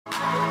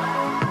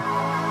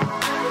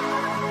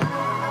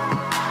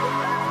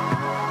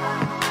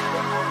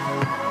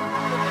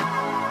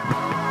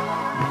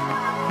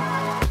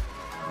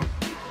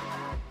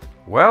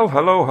Well,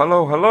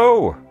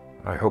 hello.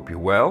 I hope you're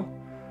well.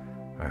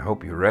 I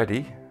hope you're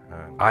ready.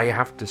 I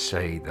have to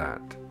say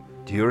that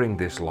during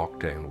this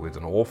lockdown, with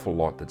an awful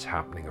lot that's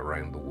happening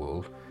around the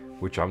world,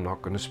 which I'm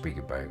not going to speak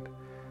about,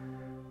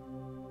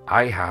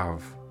 I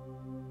have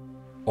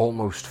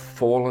almost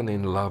fallen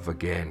in love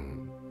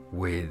again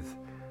with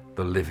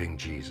the living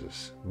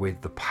Jesus, with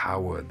the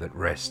power that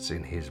rests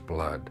in his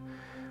blood,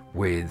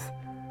 with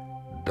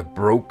the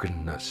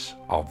brokenness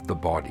of the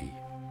body.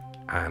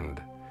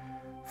 And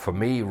for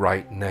me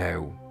right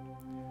now,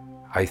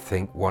 I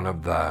think one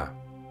of the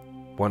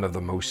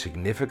most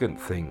significant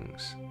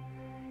things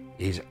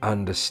is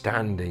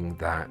understanding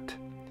that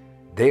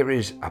there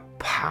is a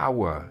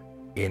power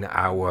in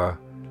our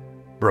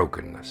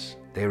brokenness.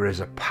 There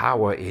is a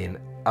power in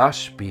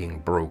us being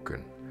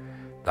broken,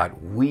 that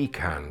we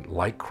can,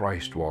 like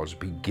Christ was,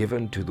 be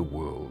given to the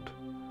world.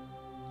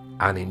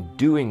 And in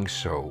doing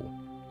so,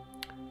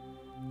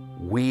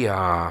 we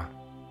are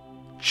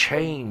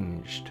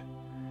changed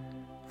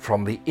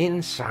from the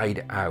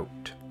inside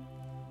out,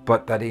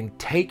 but that in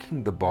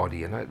taking the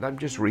body, and I'm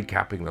just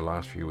recapping the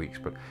last few weeks,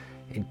 but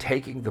in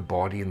taking the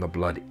body and the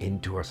blood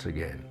into us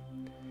again,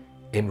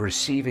 in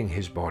receiving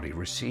his body,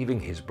 receiving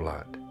his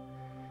blood,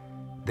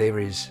 there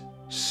is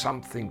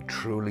something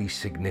truly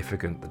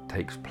significant that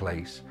takes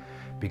place,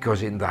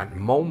 because in that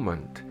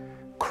moment,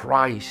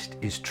 Christ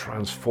is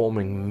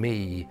transforming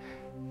me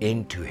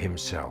into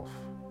himself.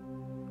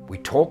 We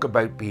talk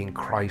about being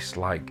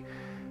Christ-like,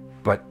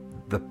 but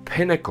the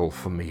pinnacle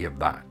for me of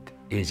that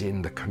is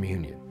in the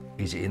communion,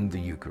 is in the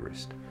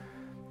Eucharist.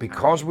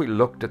 Because we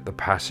looked at the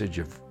passage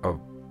of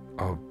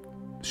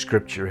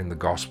Scripture in the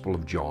Gospel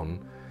of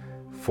John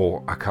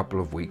for a couple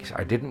of weeks,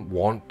 I didn't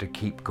want to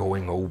keep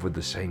going over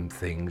the same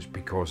things,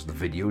 because the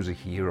videos are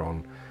here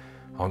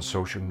on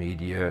social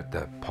media,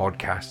 the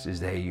podcast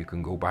is there, you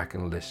can go back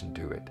and listen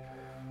to it.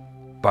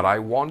 But I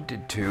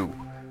wanted to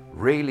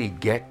really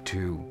get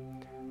to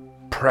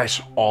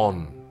press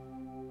on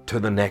to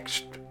the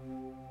next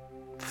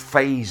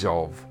phase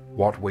of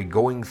what we're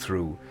going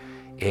through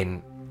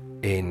in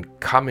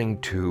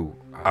coming to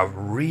a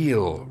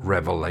real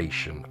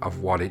revelation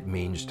of what it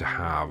means to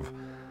have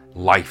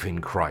life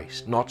in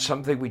Christ. Not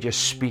something we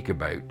just speak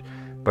about,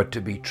 but to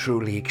be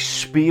truly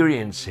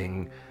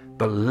experiencing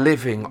the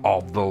living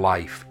of the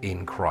life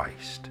in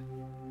Christ.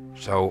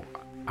 So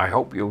I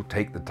hope you'll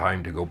take the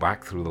time to go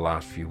back through the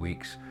last few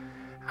weeks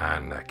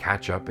and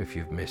catch up if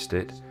you've missed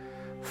it.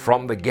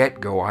 From the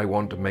get-go, I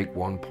want to make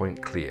one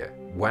point clear.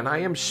 When I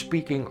am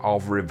speaking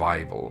of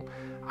revival,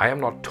 I am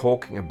not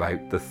talking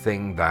about the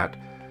thing that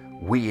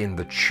we in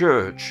the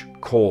church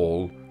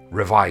call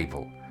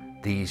revival.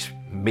 These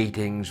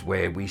meetings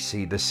where we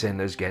see the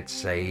sinners get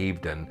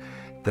saved and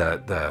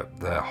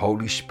the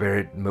Holy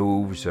Spirit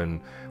moves,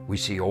 and we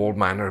see all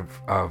manner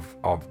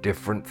of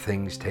different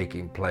things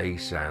taking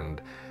place,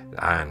 and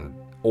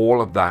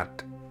all of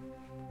that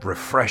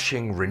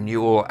refreshing,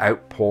 renewal,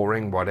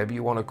 outpouring, whatever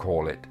you want to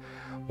call it.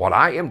 What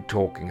I am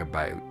talking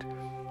about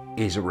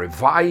is a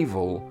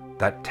revival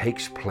that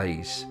takes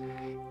place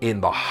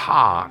in the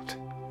heart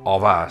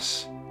of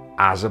us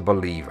as a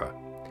believer.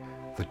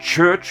 The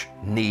church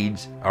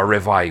needs a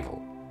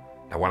revival.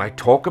 Now, when I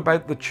talk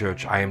about the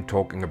church, I am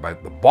talking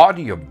about the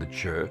body of the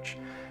church,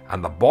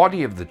 and the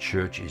body of the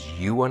church is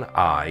you and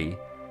I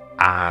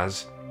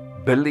as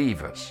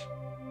believers.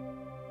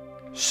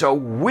 So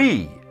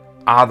we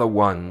are the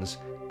ones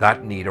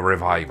that need a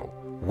revival.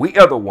 We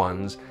are the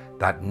ones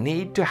that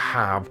need to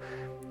have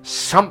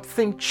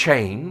something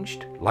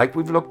changed, like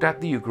we've looked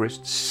at the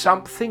Eucharist,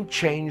 something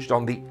changed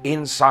on the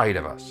inside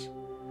of us,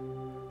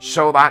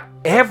 so that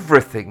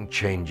everything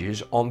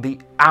changes on the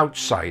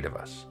outside of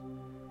us.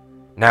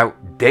 Now,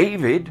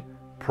 David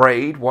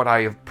prayed what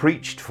I have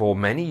preached for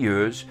many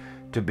years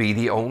to be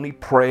the only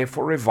prayer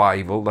for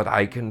revival that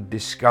I can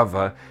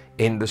discover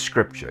in the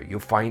Scripture. You'll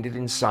find it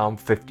in Psalm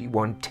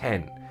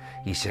 51:10.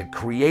 He said,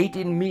 "Create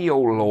in me, O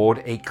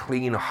Lord, a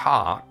clean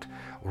heart,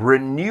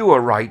 renew a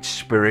right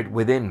spirit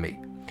within me."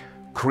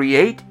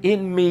 Create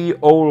in me,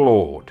 O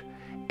Lord,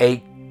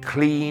 a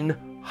clean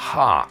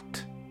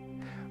heart.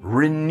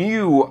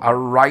 Renew a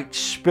right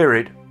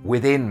spirit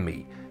within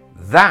me.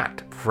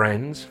 That,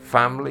 friends,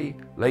 family,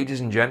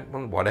 ladies and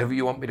gentlemen, whatever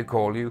you want me to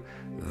call you,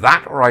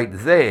 that right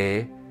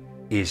there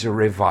is a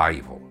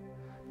revival,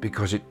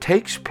 because it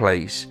takes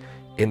place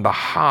in the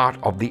heart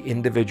of the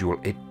individual.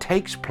 It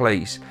takes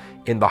place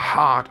in the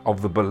heart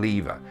of the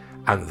believer.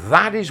 And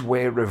that is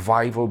where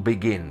revival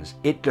begins.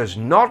 It does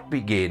not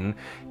begin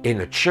in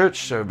a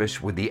church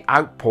service with the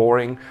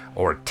outpouring,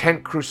 or a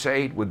tent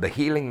crusade with the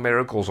healing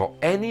miracles, or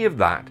any of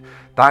that.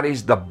 That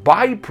is the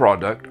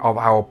byproduct of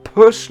our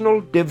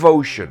personal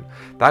devotion.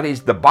 That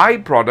is the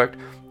byproduct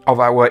of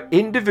our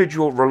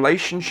individual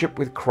relationship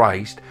with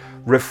Christ,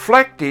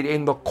 reflected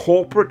in the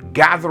corporate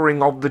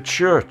gathering of the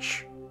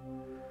church.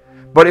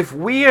 But if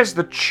we as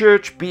the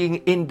church,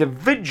 being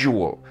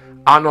individual,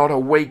 are not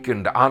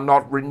awakened, are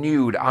not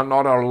renewed, are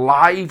not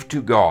alive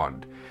to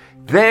God,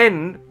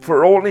 then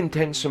for all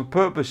intents and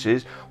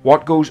purposes,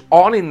 what goes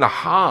on in the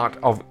heart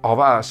of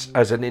us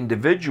as an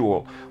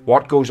individual,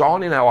 what goes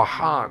on in our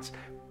hearts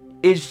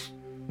is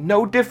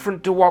no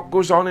different to what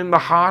goes on in the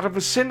heart of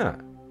a sinner,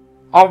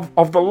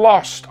 of the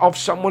lost, of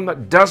someone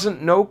that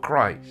doesn't know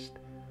Christ.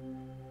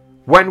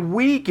 When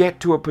we get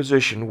to a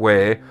position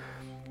where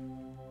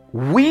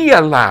we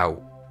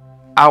allow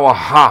our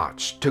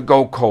hearts to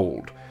go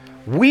cold,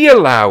 we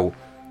allow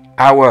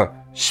our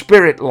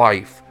spirit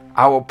life,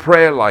 our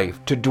prayer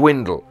life to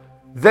dwindle,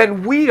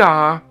 then we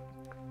are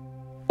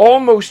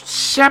almost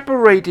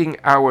separating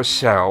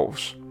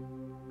ourselves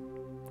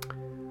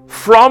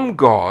from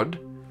God,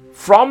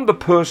 from the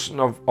person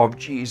of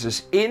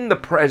Jesus in the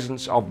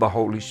presence of the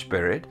Holy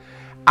Spirit,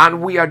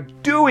 and we are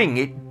doing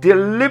it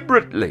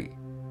deliberately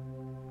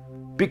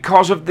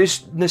because of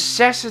this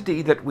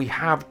necessity that we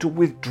have to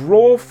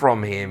withdraw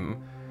from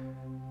Him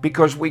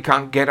because we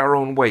can't get our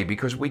own way,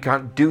 because we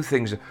can't do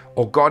things,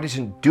 or God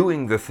isn't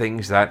doing the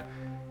things that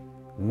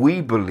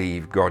we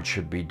believe God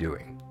should be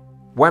doing.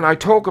 When I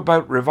talk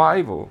about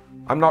revival,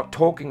 I'm not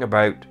talking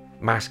about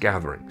mass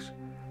gatherings.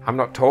 I'm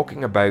not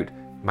talking about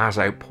mass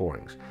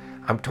outpourings.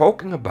 I'm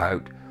talking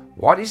about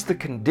what is the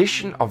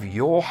condition of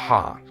your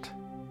heart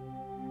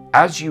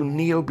as you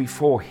kneel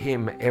before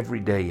Him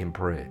every day in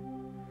prayer.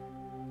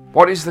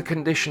 What is the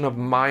condition of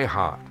my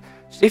heart?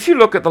 If you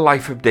look at the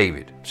life of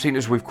David, seeing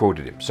as we've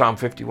quoted him, Psalm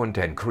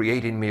 51:10,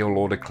 create in me, O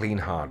Lord, a clean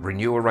heart,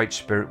 renew a right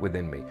spirit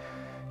within me.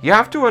 You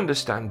have to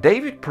understand,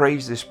 David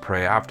prays this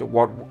prayer after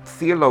what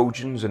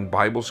theologians and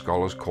Bible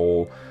scholars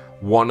call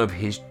one of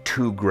his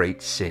two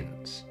great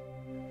sins.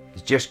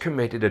 He's just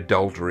committed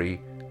adultery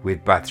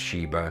with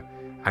Bathsheba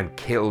and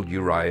killed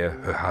Uriah,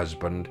 her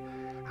husband,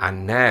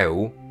 and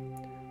now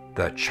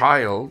the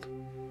child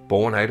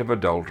born out of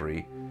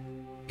adultery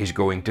is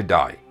going to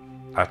die.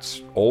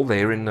 That's all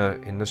there in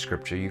the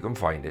scripture. You can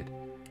find it.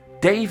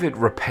 David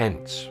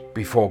repents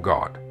before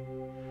God.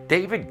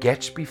 David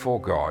gets before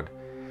God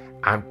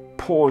and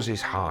pours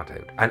his heart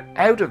out. And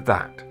out of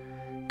that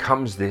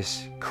comes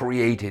this,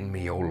 create in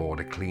me, O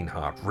Lord, a clean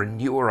heart,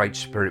 renew a right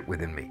spirit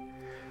within me.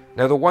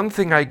 Now, the one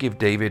thing I give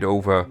David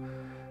over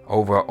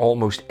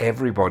almost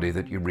everybody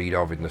that you read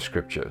of in the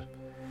scripture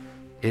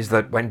is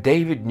that when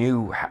David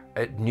knew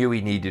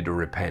he needed to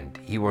repent,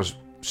 he was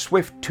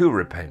swift to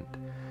repent.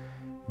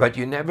 But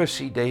you never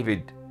see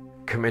David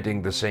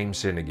committing the same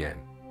sin again.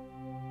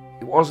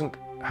 It wasn't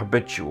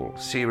habitual,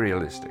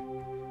 serialistic.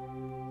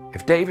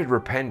 If David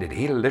repented,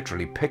 he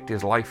literally picked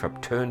his life up,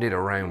 turned it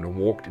around, and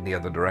walked in the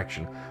other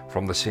direction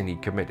from the sin he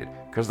committed.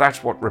 Because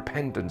that's what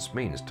repentance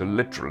means, to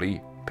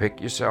literally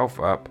pick yourself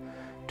up,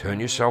 turn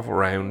yourself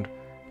around,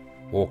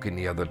 walk in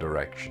the other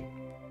direction.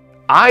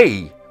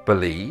 I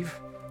believe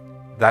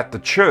that the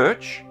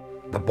church,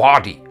 the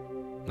body,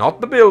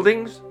 not the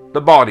buildings, the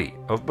body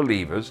of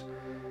believers,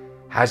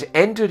 has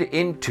entered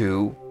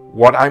into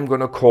what I'm going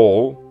to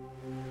call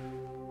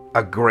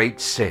a great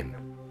sin.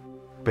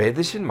 Bear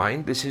this in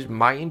mind. This is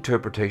my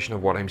interpretation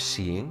of what I'm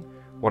seeing,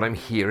 what I'm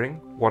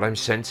hearing, what I'm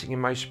sensing in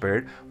my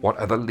spirit, what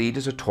other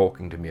leaders are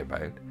talking to me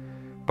about.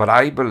 But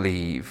I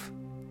believe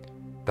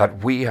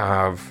that we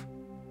have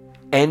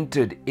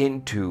entered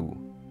into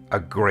a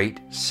great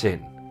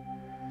sin.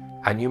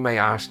 And you may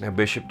ask now,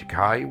 Bishop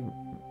Takai,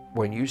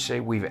 when you say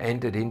we've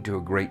entered into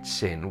a great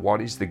sin, what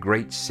is the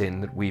great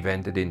sin that we've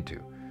entered into?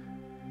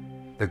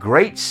 The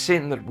great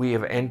sin that we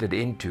have entered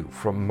into,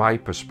 from my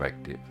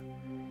perspective,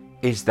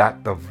 is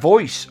that the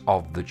voice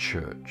of the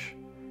church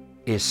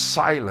is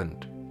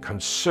silent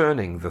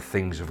concerning the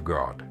things of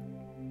God.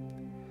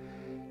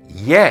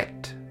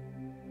 Yet,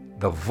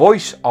 the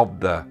voice of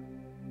the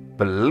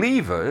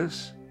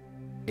believers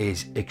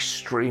is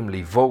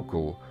extremely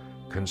vocal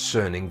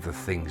concerning the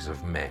things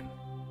of men.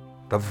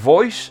 The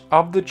voice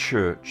of the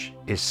church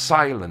is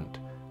silent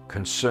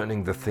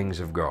concerning the things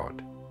of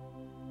God.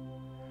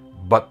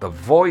 But the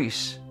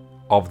voice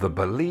of the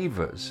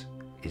believers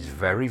is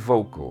very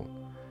vocal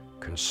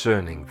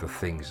concerning the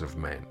things of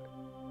men.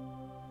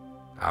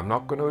 I'm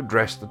not going to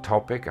address the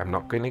topic, I'm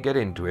not going to get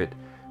into it,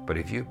 but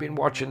if you've been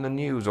watching the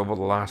news over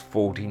the last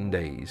 14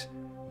 days,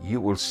 you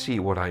will see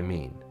what I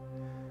mean.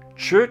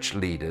 Church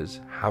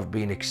leaders have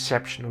been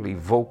exceptionally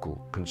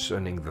vocal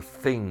concerning the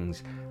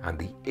things and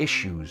the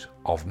issues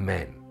of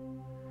men.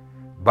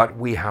 But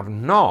we have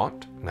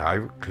not, now I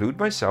include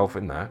myself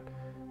in that,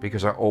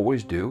 because I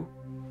always do.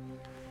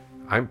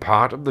 I'm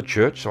part of the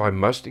church, so I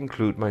must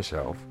include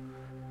myself.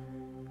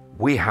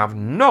 We have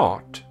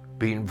not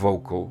been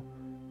vocal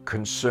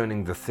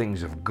concerning the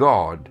things of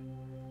God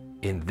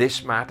in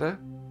this matter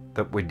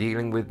that we're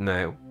dealing with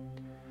now,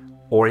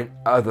 or in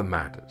other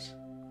matters.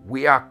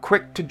 We are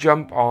quick to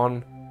jump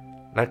on,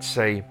 let's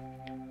say,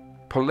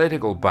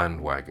 political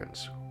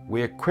bandwagons.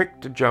 We're quick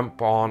to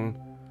jump on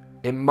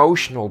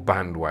emotional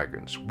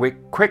bandwagons. We're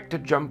quick to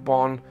jump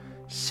on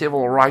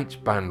civil rights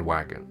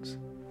bandwagons.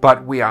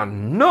 But we are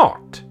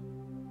not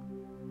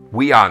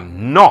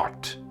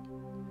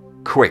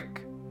quick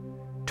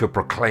to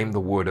proclaim the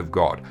word of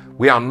God.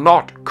 We are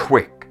not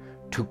quick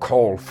to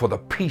call for the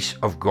peace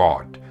of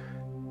God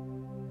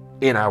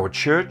in our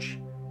church,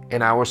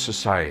 in our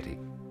society.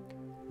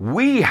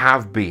 We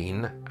have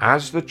been,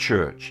 as the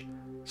church,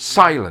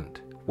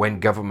 silent when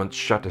governments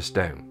shut us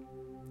down.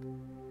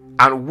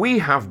 And we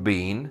have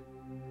been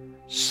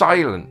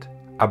silent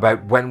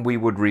about when we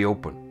would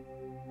reopen.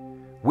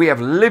 We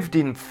have lived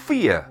in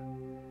fear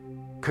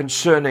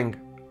concerning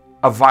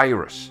a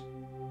virus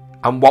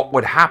and what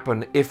would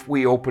happen if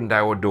we opened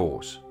our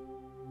doors.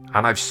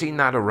 And I've seen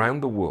that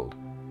around the world.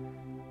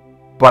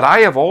 But I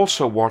have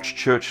also watched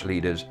church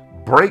leaders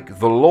break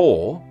the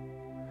law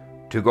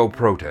to go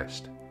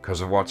protest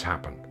because of what's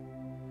happened.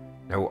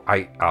 Now,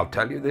 I'll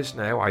tell you this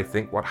now, I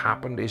think what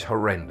happened is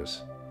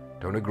horrendous.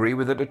 Don't agree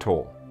with it at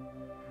all.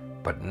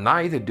 But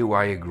neither do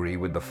I agree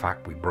with the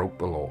fact we broke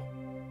the law.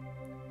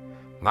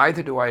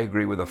 Neither do I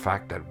agree with the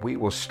fact that we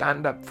will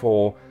stand up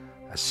for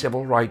a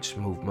civil rights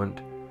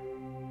movement,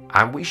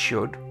 and we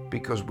should,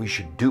 because we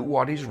should do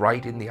what is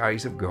right in the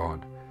eyes of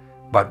God.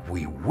 But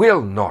we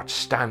will not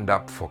stand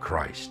up for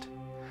Christ.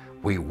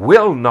 We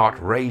will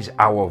not raise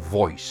our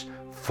voice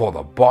for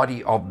the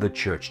body of the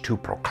church to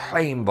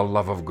proclaim the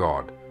love of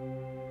God.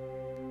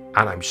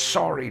 And I'm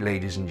sorry,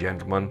 ladies and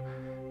gentlemen,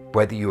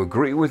 whether you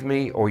agree with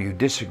me or you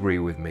disagree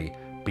with me,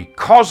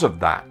 because of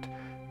that,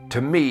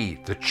 to me,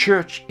 the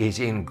church is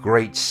in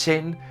great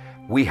sin.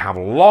 We have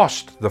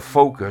lost the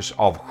focus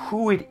of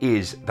who it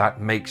is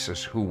that makes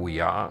us who we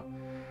are,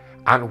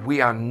 and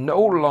we are no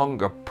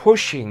longer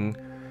pushing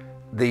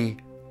the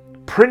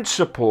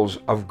principles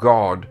of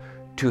God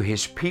to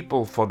his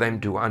people for them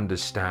to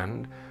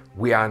understand.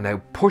 We are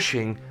now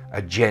pushing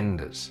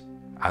agendas,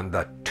 and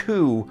the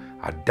two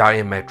are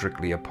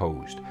diametrically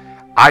opposed.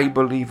 I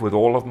believe with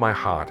all of my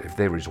heart, if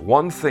there is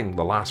one thing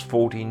the last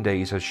 14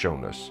 days has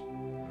shown us,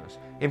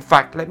 in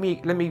fact, let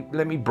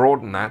me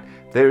broaden that.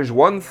 There is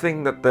one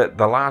thing that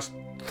the last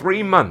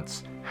 3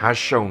 months has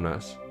shown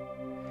us.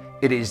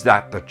 It is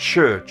that the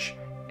church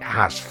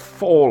has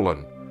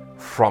fallen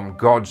from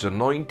God's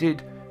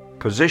anointed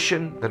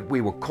position that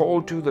we were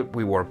called to, that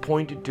we were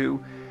appointed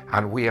to,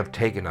 and we have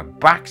taken a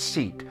back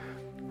seat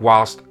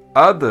whilst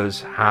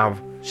others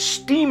have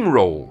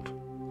steamrolled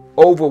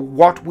over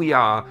what we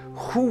are,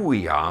 who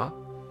we are,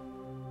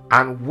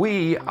 and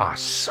we are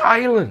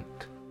silent.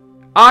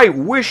 I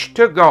wish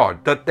to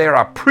God that there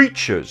are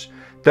preachers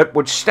that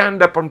would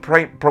stand up and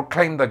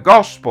proclaim the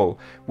gospel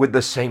with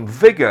the same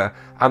vigor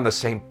and the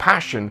same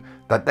passion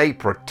that they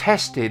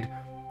protested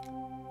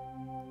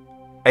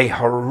a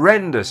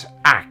horrendous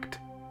act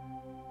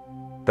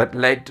that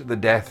led to the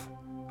death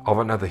of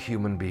another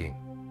human being.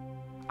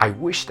 I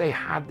wish they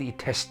had the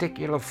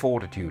testicular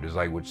fortitude, as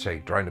I would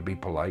say, trying to be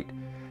polite,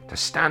 to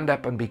stand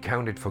up and be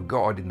counted for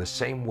God in the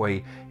same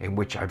way in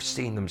which I've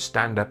seen them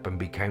stand up and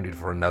be counted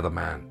for another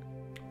man.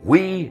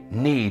 We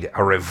need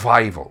a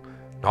revival,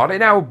 not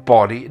in our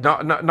body,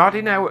 not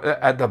in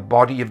our the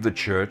body of the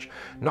church,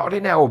 not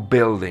in our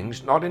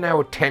buildings, not in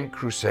our tent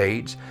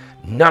crusades,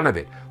 none of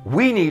it.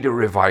 We need a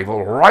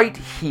revival right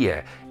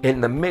here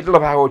in the middle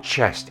of our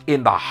chest,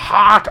 in the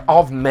heart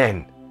of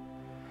men,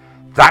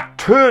 that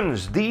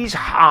turns these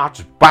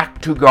hearts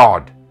back to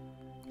God.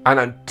 And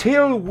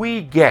until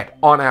we get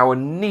on our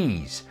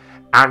knees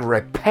and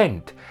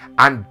repent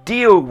and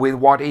deal with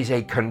what is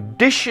a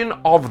condition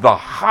of the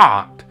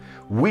heart,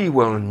 we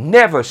will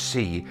never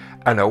see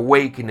an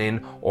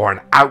awakening or an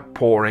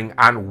outpouring,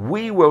 and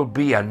we will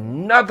be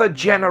another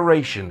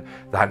generation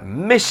that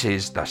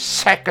misses the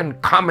second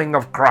coming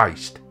of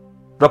Christ.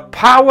 The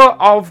power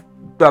of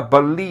the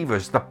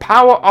believers, the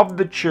power of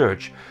the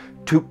church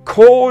to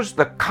cause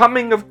the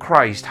coming of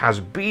Christ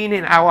has been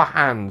in our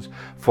hands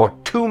for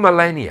 2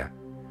 millennia.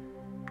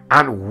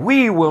 And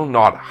we will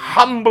not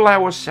humble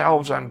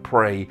ourselves and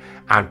pray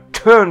and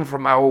turn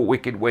from our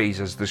wicked ways,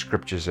 as the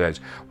scripture says.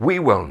 We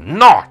will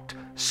not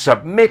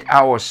submit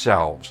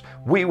ourselves.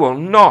 We will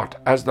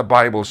not, as the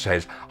Bible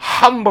says,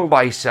 humble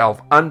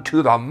thyself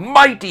unto the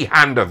mighty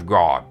hand of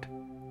God.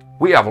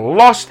 We have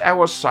lost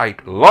our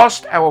sight,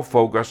 lost our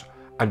focus,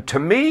 and to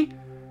me,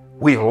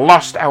 we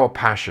lost our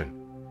passion.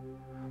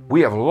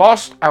 We have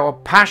lost our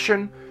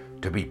passion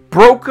to be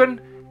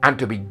broken and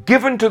to be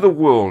given to the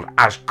world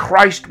as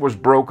Christ was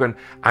broken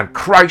and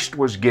Christ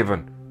was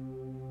given.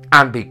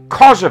 And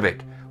because of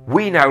it,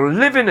 we now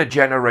live in a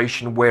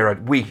generation where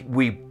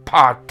we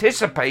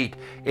participate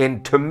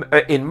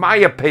in my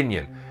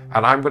opinion,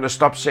 and I'm going to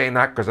stop saying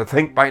that because I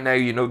think by now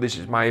you know this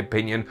is my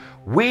opinion,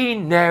 we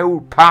now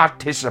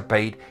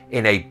participate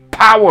in a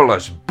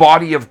powerless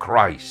body of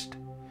Christ.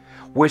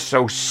 We're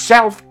so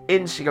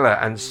self-insular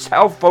and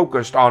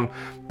self-focused on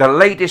the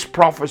latest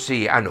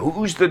prophecy and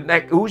who's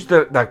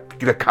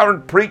the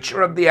current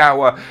preacher of the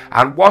hour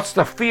and what's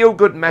the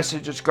feel-good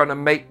message that's going to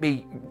make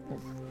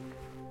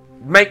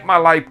my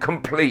life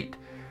complete,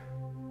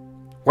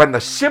 when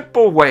the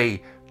simple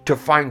way to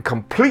find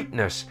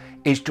completeness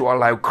is to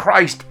allow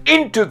Christ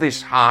into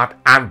this heart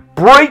and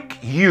break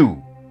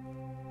you.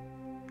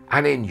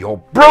 And in your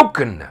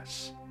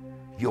brokenness,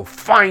 you'll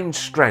find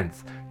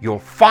strength, you'll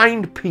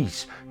find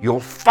peace,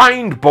 you'll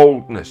find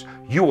boldness,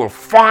 you will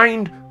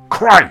find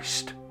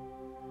Christ.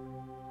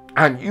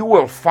 And you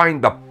will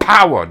find the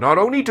power not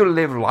only to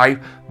live life,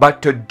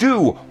 but to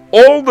do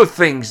all the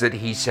things that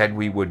he said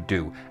we would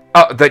do,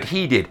 that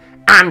he did,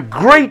 and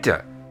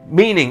greater,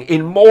 meaning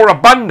in more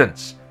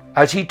abundance,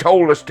 as he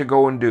told us to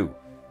go and do.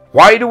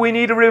 Why do we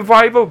need a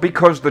revival?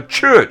 Because the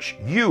church,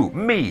 you,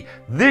 me,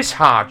 this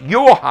heart,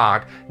 your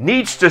heart,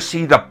 needs to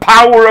see the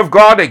power of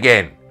God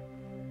again.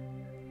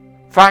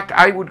 In fact,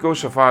 I would go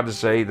so far to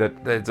say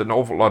that there's an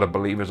awful lot of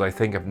believers I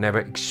think have never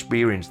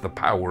experienced the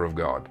power of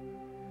God.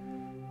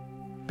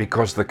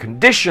 Because the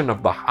condition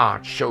of the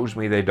heart shows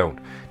me they don't.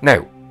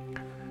 Now,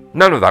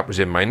 none of that was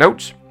in my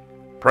notes.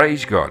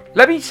 Praise God.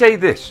 Let me say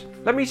this.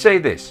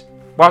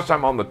 Whilst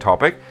I'm on the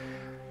topic,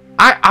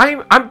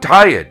 I'm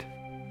tired.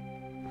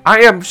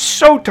 I am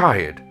so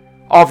tired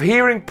of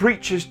hearing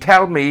preachers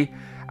tell me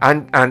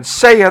and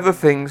say other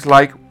things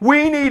like,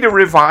 we need a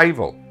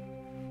revival.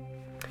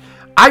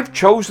 I've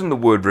chosen the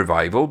word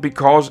revival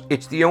because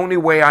it's the only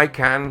way I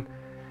can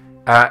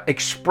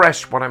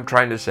express what I'm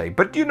trying to say.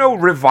 But do you know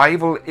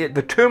revival,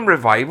 the term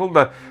revival,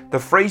 the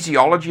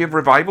phraseology of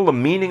revival, the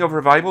meaning of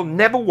revival,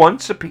 never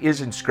once appears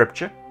in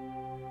Scripture.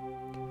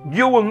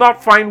 You will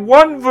not find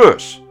one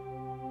verse,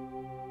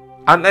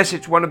 unless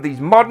it's one of these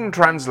modern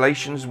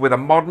translations with a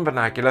modern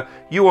vernacular,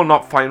 you will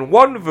not find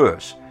one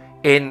verse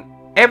in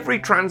every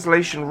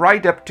translation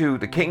right up to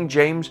the King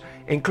James,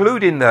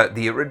 including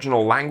the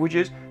original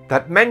languages,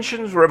 that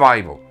mentions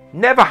revival.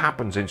 Never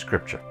happens in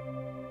Scripture.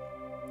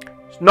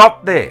 It's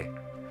not there.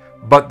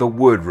 But the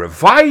word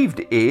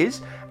revived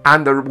is,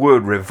 and the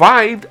word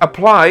revived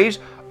applies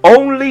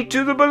only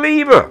to the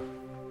believer.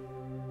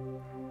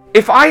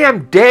 If I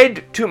am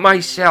dead to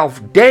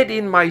myself, dead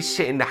in my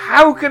sin,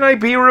 how can I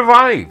be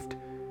revived?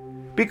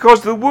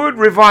 Because the word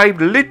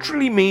revived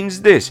literally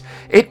means this.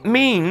 It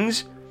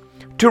means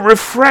to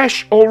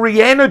refresh or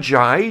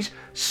re-energize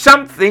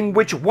something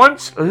which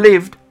once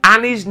lived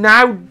and is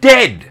now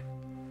dead.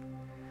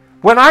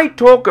 When I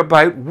talk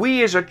about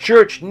we as a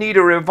church need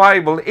a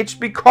revival, it's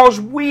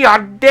because we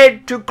are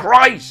dead to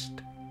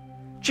Christ.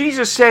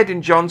 Jesus said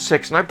in John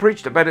 6, and I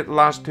preached about it the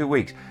last 2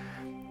 weeks,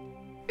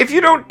 if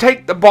you don't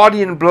take the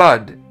body and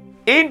blood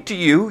into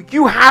you,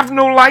 you have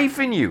no life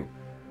in you.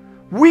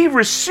 We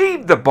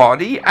receive the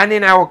body, and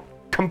in our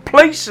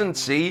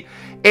complacency,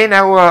 in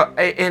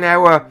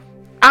our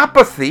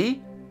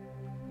apathy,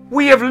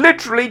 we have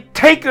literally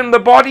taken the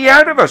body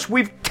out of us.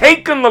 We've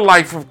taken the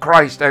life of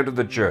Christ out of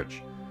the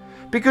church.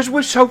 Because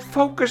we're so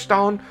focused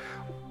on,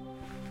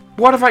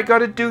 what have I got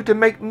to do to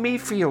make me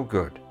feel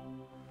good?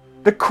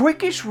 The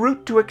quickest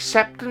route to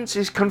acceptance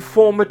is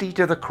conformity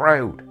to the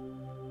crowd.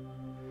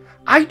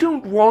 I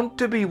don't want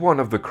to be one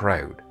of the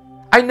crowd.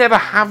 I never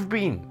have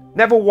been.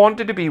 Never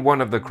wanted to be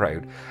one of the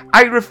crowd.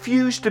 I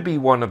refuse to be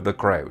one of the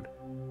crowd.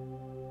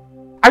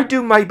 I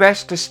do my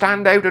best to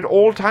stand out at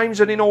all times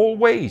and in all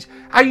ways.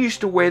 I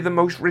used to wear the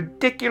most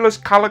ridiculous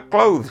coloured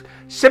clothes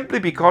simply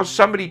because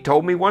somebody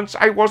told me once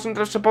I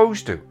wasn't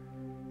supposed to.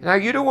 Now,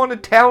 you don't want to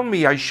tell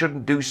me I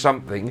shouldn't do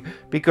something,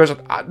 because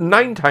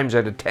 9 times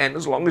out of 10,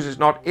 as long as it's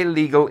not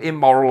illegal,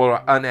 immoral,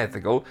 or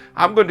unethical,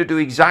 I'm going to do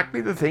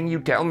exactly the thing you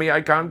tell me I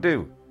can't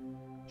do.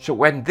 So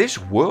when this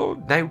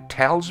world now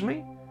tells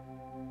me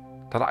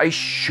that I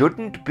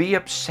shouldn't be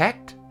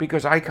upset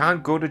because I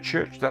can't go to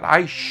church, that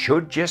I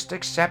should just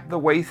accept the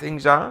way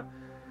things are,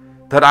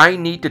 that I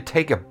need to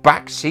take a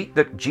back seat,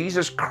 that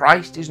Jesus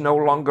Christ is no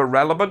longer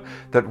relevant,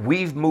 that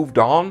we've moved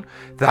on,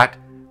 that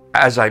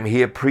as I'm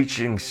here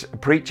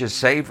preachers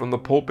say from the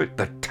pulpit,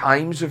 the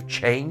times have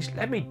changed.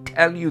 Let me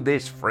tell you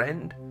this,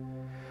 friend.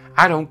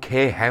 I don't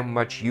care how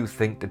much you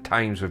think the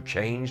times have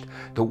changed.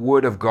 The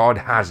Word of God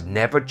has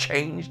never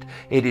changed.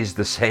 It is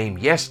the same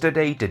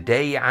yesterday,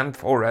 today, and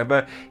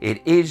forever.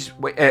 It is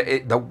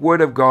the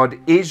Word of God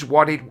is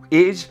what it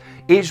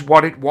is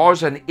what it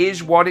was, and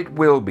is what it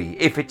will be.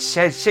 If it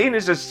says sin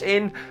is a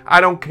sin, I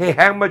don't care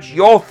how much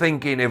your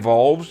thinking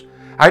evolves.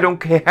 I don't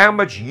care how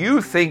much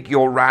you think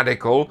you're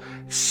radical.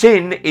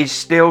 Sin is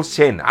still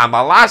sin. And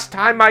the last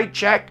time I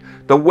checked,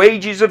 the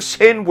wages of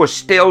sin was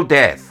still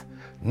death.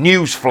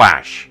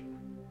 Newsflash.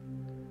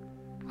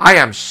 I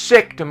am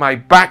sick to my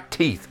back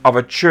teeth of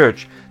a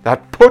church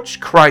that puts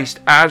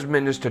Christ, as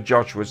Minister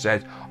Joshua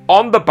says,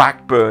 on the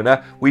back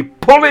burner. We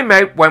pull him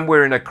out when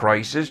we're in a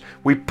crisis.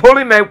 We pull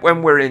him out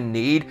when we're in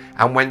need.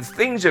 And when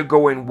things are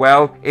going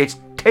well, it's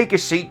take a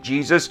seat,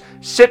 Jesus,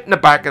 sit in the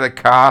back of the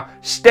car,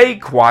 stay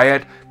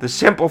quiet. The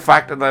simple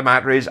fact of the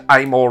matter is,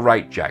 I'm all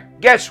right,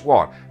 Jack. Guess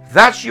what? If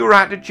that's your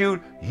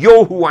attitude,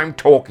 you're who I'm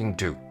talking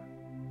to.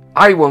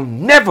 I will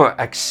never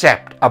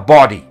accept a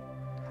body.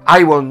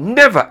 I will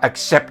never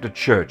accept a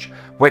church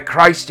where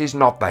Christ is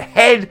not the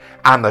head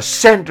and the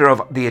center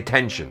of the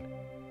attention.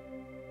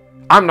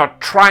 I'm not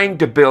trying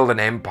to build an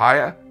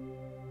empire.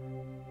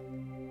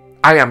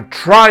 I am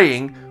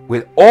trying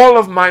with all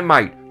of my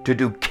might to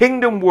do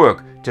kingdom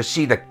work, to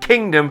see the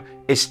kingdom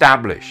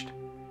established.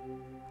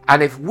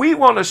 And if we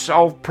want to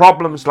solve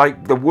problems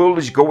like the world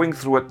is going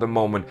through at the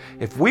moment,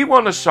 if we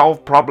want to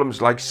solve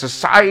problems like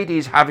society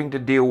is having to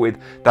deal with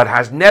that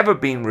has never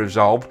been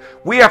resolved,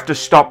 we have to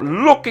stop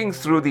looking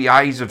through the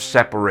eyes of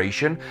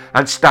separation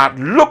and start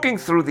looking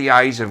through the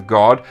eyes of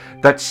God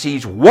that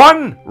sees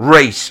one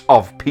race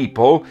of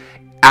people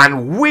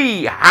And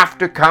we have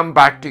to come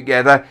back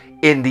together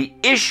in the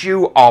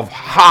issue of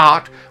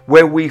heart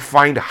where we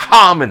find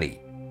harmony.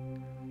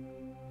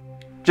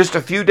 Just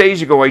a few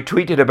days ago, I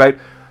tweeted about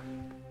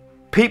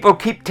people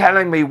keep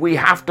telling me we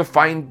have to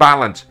find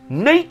balance.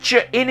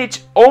 Nature in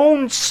its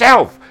own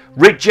self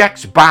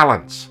rejects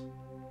balance.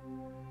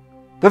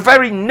 The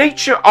very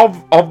nature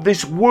of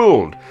this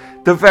world,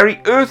 the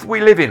very earth we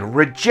live in,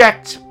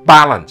 rejects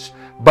balance,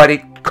 but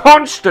it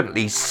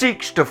constantly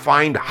seeks to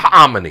find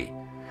harmony.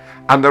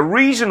 And the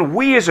reason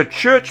we as a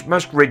church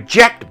must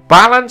reject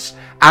balance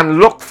and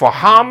look for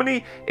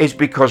harmony is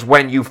because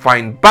when you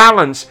find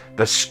balance,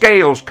 the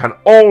scales can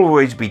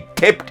always be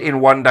tipped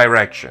in one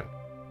direction.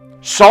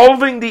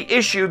 Solving the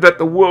issue that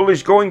the world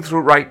is going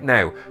through right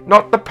now,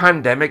 not the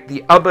pandemic,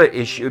 the other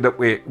issue that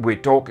we're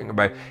talking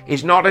about,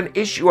 is not an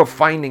issue of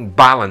finding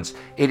balance.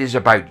 It is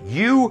about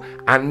you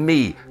and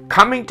me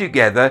coming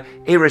together,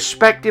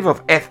 irrespective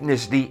of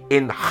ethnicity,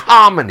 in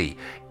harmony,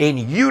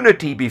 in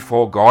unity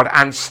before God,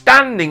 and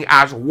standing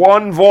as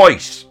one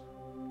voice.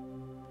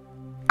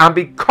 And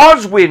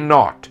because we're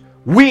not,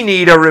 we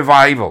need a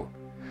revival.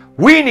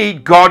 We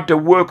need God to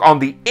work on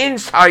the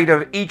inside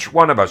of each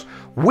one of us.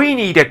 We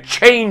need a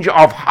change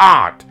of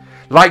heart.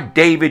 Like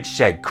David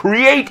said,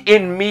 create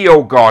in me,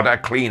 O God, a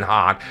clean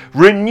heart.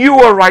 Renew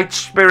a right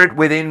spirit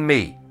within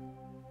me.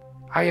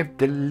 I have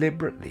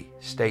deliberately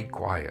stayed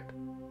quiet.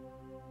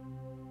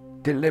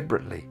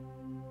 Deliberately.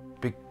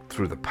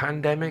 Through the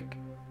pandemic,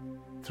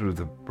 through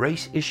the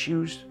race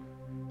issues,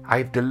 I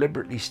have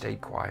deliberately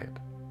stayed quiet.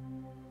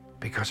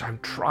 Because I'm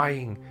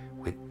trying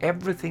with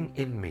everything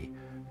in me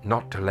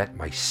not to let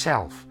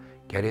myself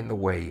get in the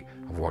way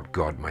of what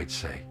God might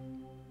say.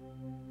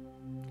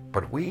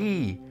 But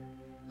we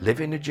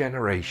live in a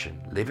generation,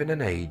 live in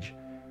an age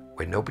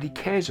where nobody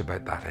cares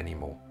about that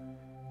anymore,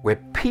 where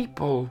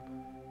people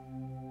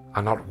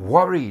are not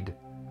worried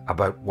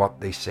about what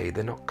they say.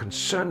 They're not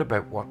concerned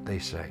about what they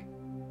say.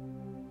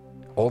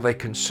 All they're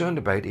concerned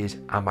about is,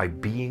 am I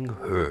being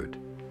heard?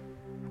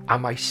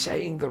 Am I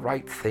saying the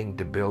right thing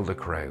to build a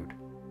crowd?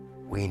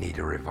 We need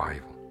a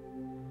revival.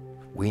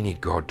 We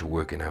need God to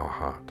work in our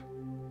heart.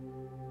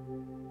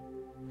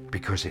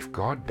 Because if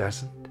God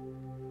doesn't,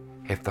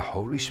 if the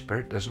Holy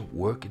Spirit doesn't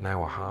work in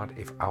our heart,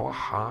 if our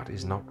heart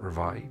is not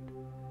revived,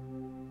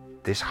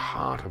 this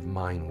heart of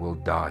mine will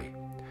die.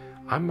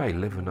 I may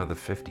live another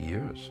 50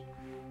 years,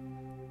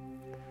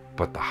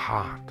 but the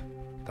heart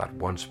that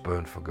once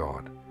burned for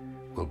God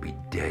will be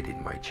dead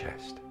in my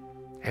chest.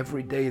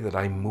 Every day that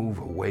I move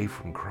away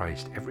from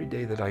Christ, every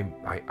day that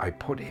I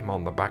put Him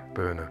on the back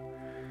burner,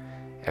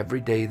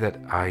 every day that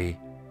I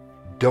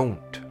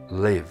don't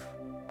live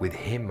with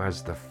Him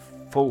as the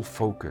full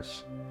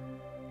focus,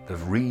 the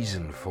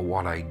reason for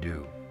what I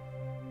do,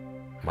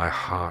 my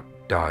heart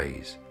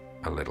dies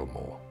a little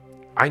more.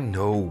 I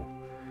know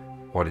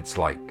what it's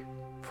like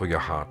for your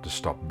heart to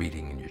stop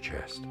beating in your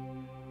chest.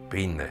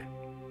 Been there.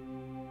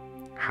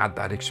 Had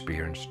that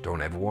experience.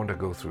 Don't ever want to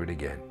go through it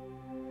again.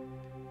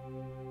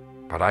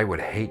 But I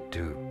would hate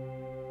to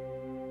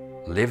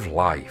live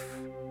life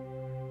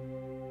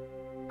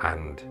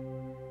and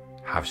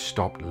have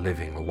stopped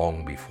living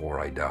long before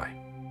I die.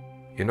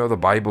 You know, the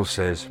Bible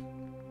says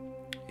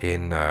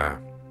in the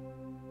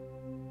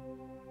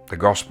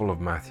Gospel of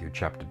Matthew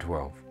chapter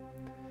 12,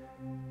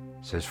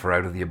 it says, for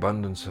out of the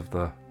abundance of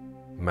the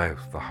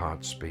mouth the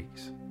heart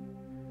speaks.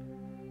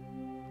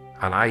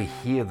 And I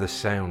hear the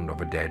sound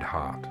of a dead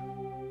heart,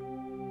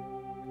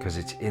 because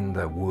it's in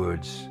the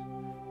words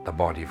the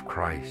body of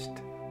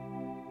Christ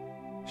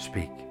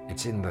speak.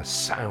 It's in the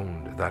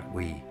sound that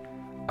we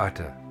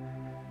utter.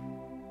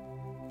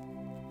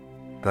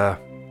 The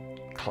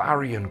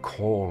clarion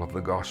call of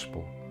the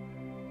gospel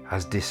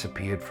has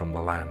disappeared from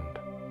the land.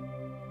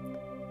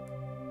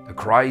 The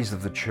cries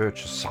of the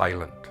church are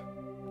silent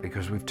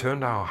because we've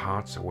turned our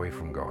hearts away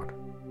from God.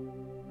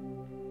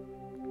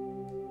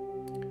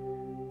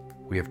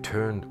 We have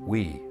turned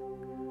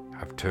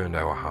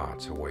our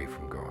hearts away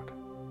from God.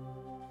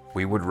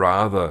 We would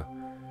rather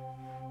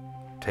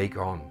take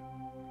on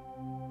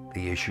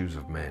the issues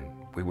of men.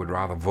 We would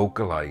rather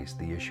vocalize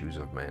the issues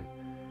of men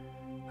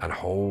and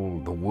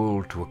hold the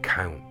world to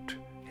account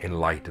in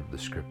light of the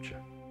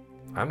Scripture.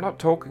 I'm not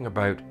talking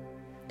about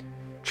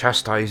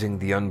chastising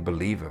the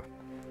unbeliever,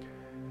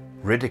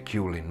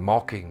 ridiculing,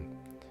 mocking,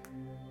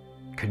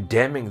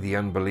 condemning the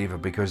unbeliever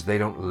because they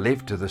don't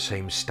live to the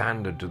same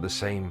standard, to the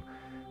same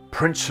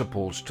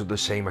principles, to the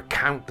same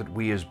account that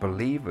we as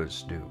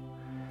believers do.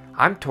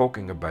 I'm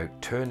talking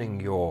about turning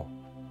your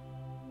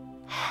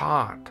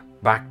heart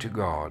back to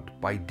God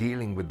by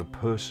dealing with the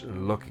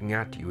person looking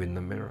at you in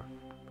the mirror.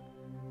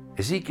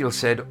 Ezekiel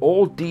said,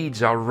 all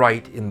deeds are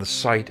right in the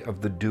sight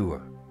of the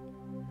doer,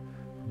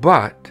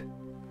 but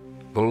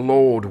the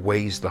Lord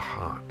weighs the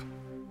heart.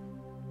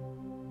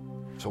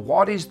 So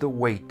what is the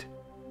weight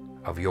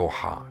of your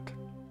heart?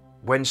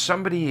 When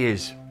somebody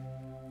is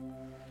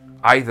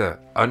either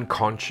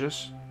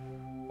unconscious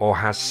or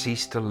has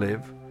ceased to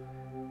live,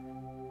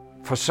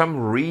 for some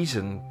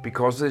reason,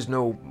 because there's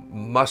no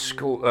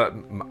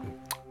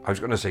I was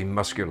going to say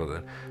muscular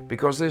then,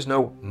 because there's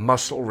no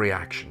muscle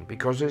reaction,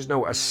 because there's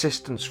no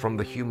assistance from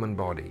the human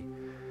body.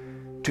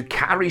 To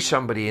carry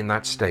somebody in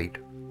that state,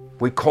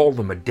 we call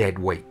them a dead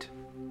weight.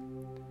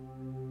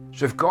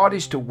 So if God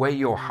is to weigh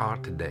your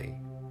heart today,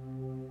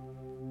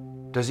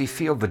 does he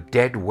feel the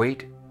dead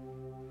weight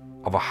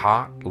of a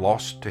heart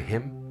lost to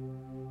him?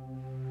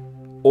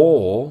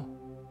 Or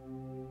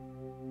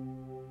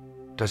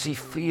does he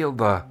feel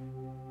the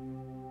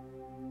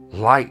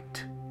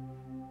light,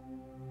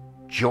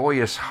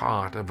 joyous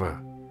heart of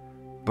a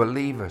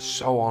believer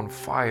so on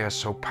fire,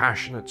 so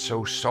passionate,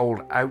 so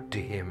sold out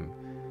to him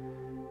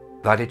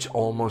that it's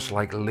almost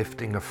like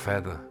lifting a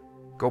feather?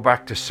 Go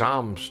back to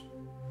Psalms.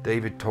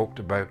 David talked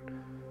about,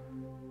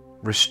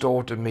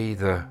 restore to me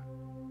the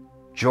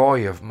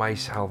joy of my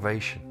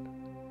salvation.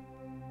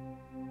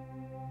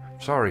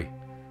 Sorry,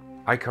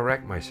 I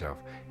correct myself.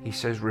 He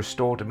says,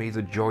 restore to me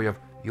the joy of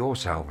your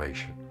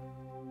salvation.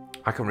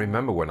 I can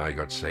remember when I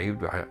got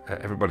saved,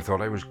 everybody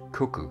thought I was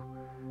cuckoo.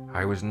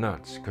 I was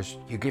nuts, because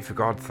you give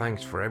God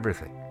thanks for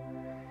everything.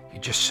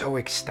 You're just so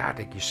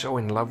ecstatic. You're so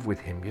in love with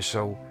him. You're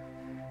so...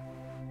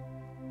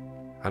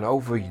 And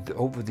over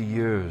the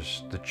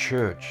years, the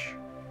church,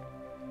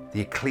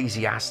 the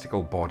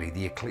ecclesiastical body,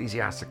 the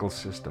ecclesiastical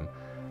system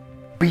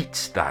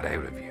beats that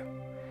out of you,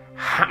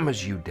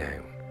 hammers you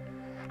down.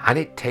 And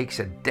it takes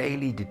a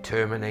daily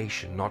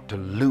determination not to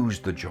lose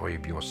the joy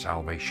of your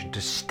salvation,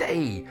 to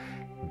stay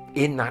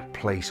in that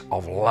place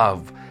of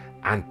love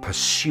and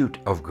pursuit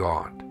of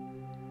God,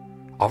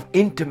 of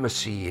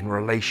intimacy in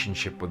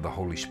relationship with the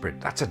Holy Spirit.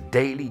 That's a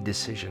daily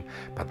decision,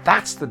 but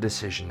that's the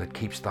decision that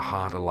keeps the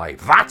heart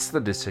alive. That's the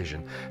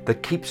decision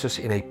that keeps us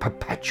in a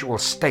perpetual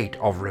state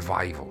of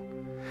revival.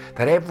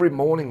 That every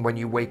morning when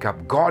you wake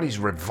up, God is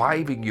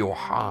reviving your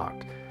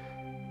heart,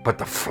 but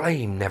the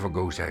flame never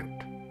goes out.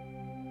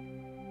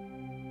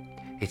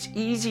 It's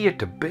easier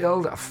to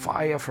build a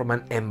fire from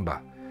an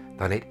ember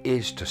than it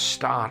is to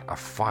start a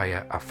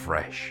fire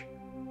afresh.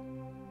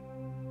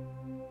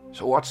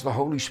 So what's the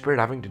Holy Spirit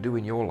having to do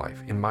in your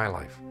life, in my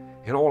life,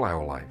 in all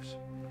our lives?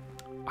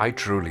 I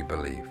truly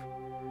believe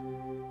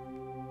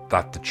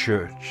that the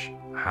church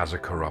has a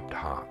corrupt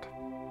heart.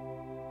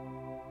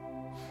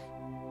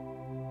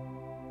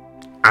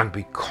 And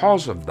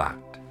because of that,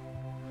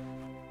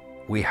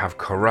 we have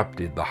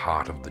corrupted the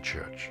heart of the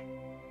church.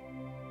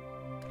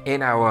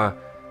 In our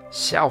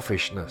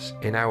selfishness,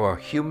 in our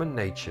human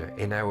nature,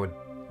 in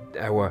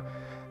our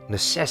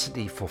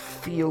necessity for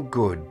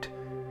feel-good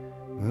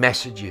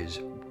messages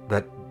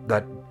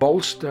that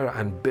bolster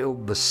and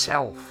build the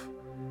self,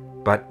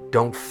 but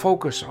don't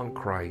focus on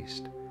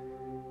Christ,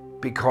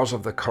 because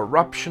of the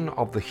corruption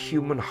of the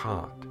human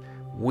heart,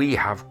 we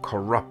have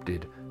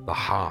corrupted the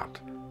heart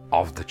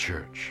of the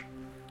church.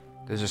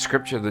 There's a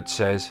scripture that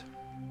says,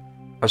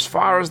 as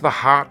far as the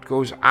heart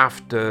goes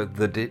after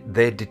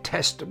their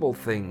detestable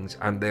things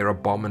and their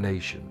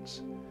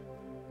abominations,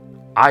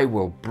 I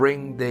will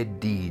bring their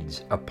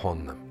deeds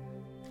upon them.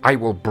 I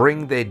will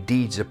bring their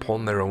deeds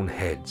upon their own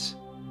heads,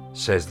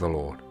 says the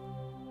Lord.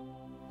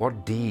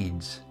 What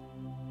deeds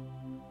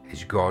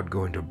is God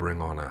going to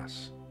bring on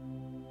us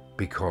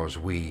because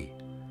we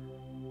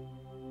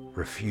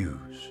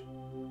refuse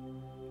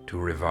to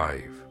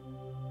revive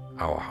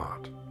our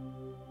heart?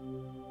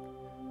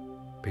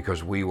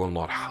 Because we will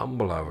not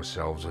humble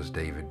ourselves as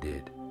David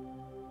did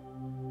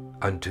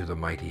unto the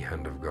mighty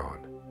hand of God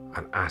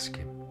and ask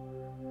him,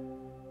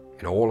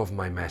 in all of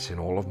my mess, in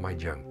all of my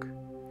junk,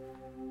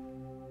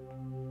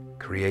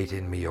 create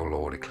in me, O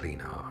Lord, a clean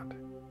heart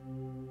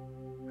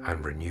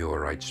and renew a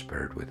right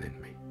spirit within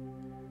me.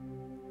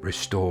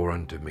 Restore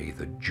unto me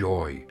the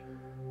joy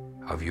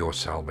of your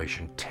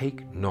salvation.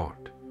 Take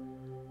not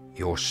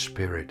your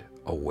spirit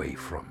away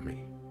from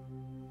me.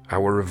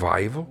 Our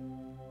revival,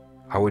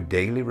 our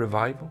daily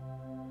revival,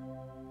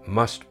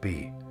 must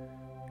be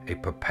a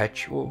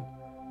perpetual,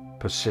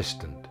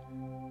 persistent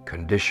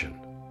condition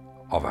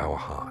of our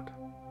heart.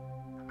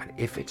 And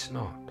if it's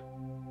not,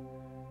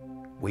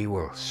 we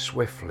will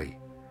swiftly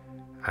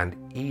and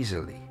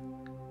easily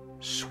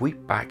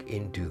sweep back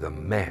into the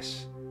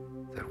mess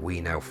that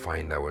we now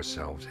find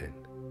ourselves in.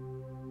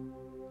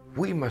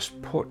 We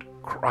must put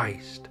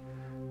Christ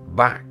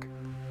back,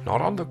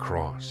 not on the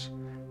cross,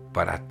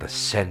 but at the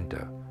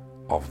center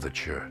of the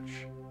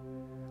church.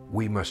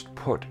 We must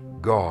put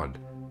God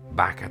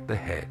back at the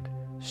head,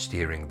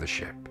 steering the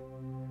ship.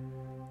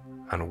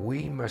 And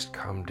we must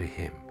come to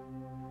him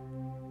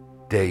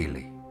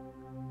daily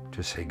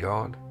to say,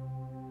 God,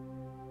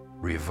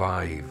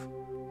 revive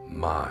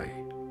my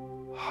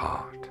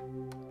heart.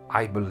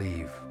 I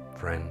believe,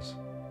 friends,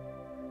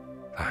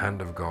 the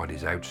hand of God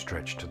is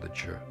outstretched to the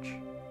church.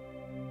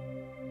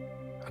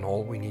 And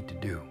all we need to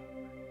do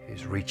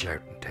is reach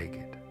out and take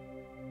it.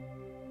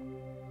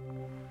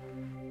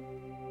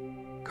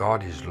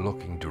 God is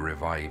looking to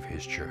revive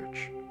his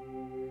church.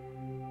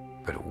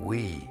 But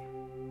we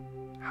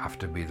have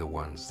to be the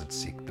ones that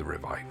seek the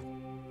revival.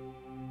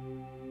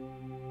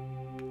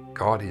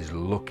 God is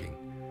looking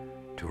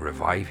to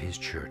revive his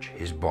church,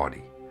 his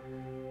body.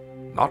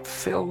 Not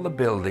fill the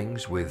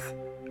buildings with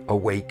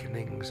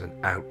awakenings and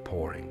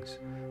outpourings,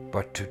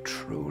 but to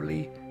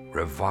truly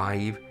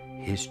revive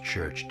his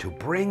church, to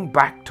bring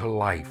back to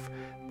life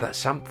that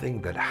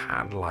something that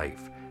had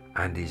life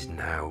and is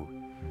now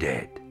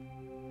dead.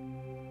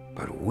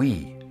 But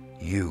we,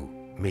 you,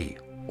 me,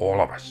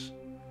 all of us,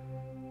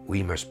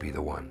 we must be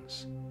the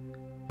ones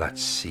that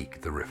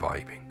seek the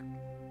reviving.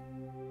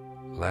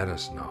 Let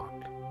us not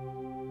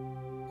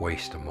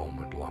waste a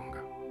moment longer.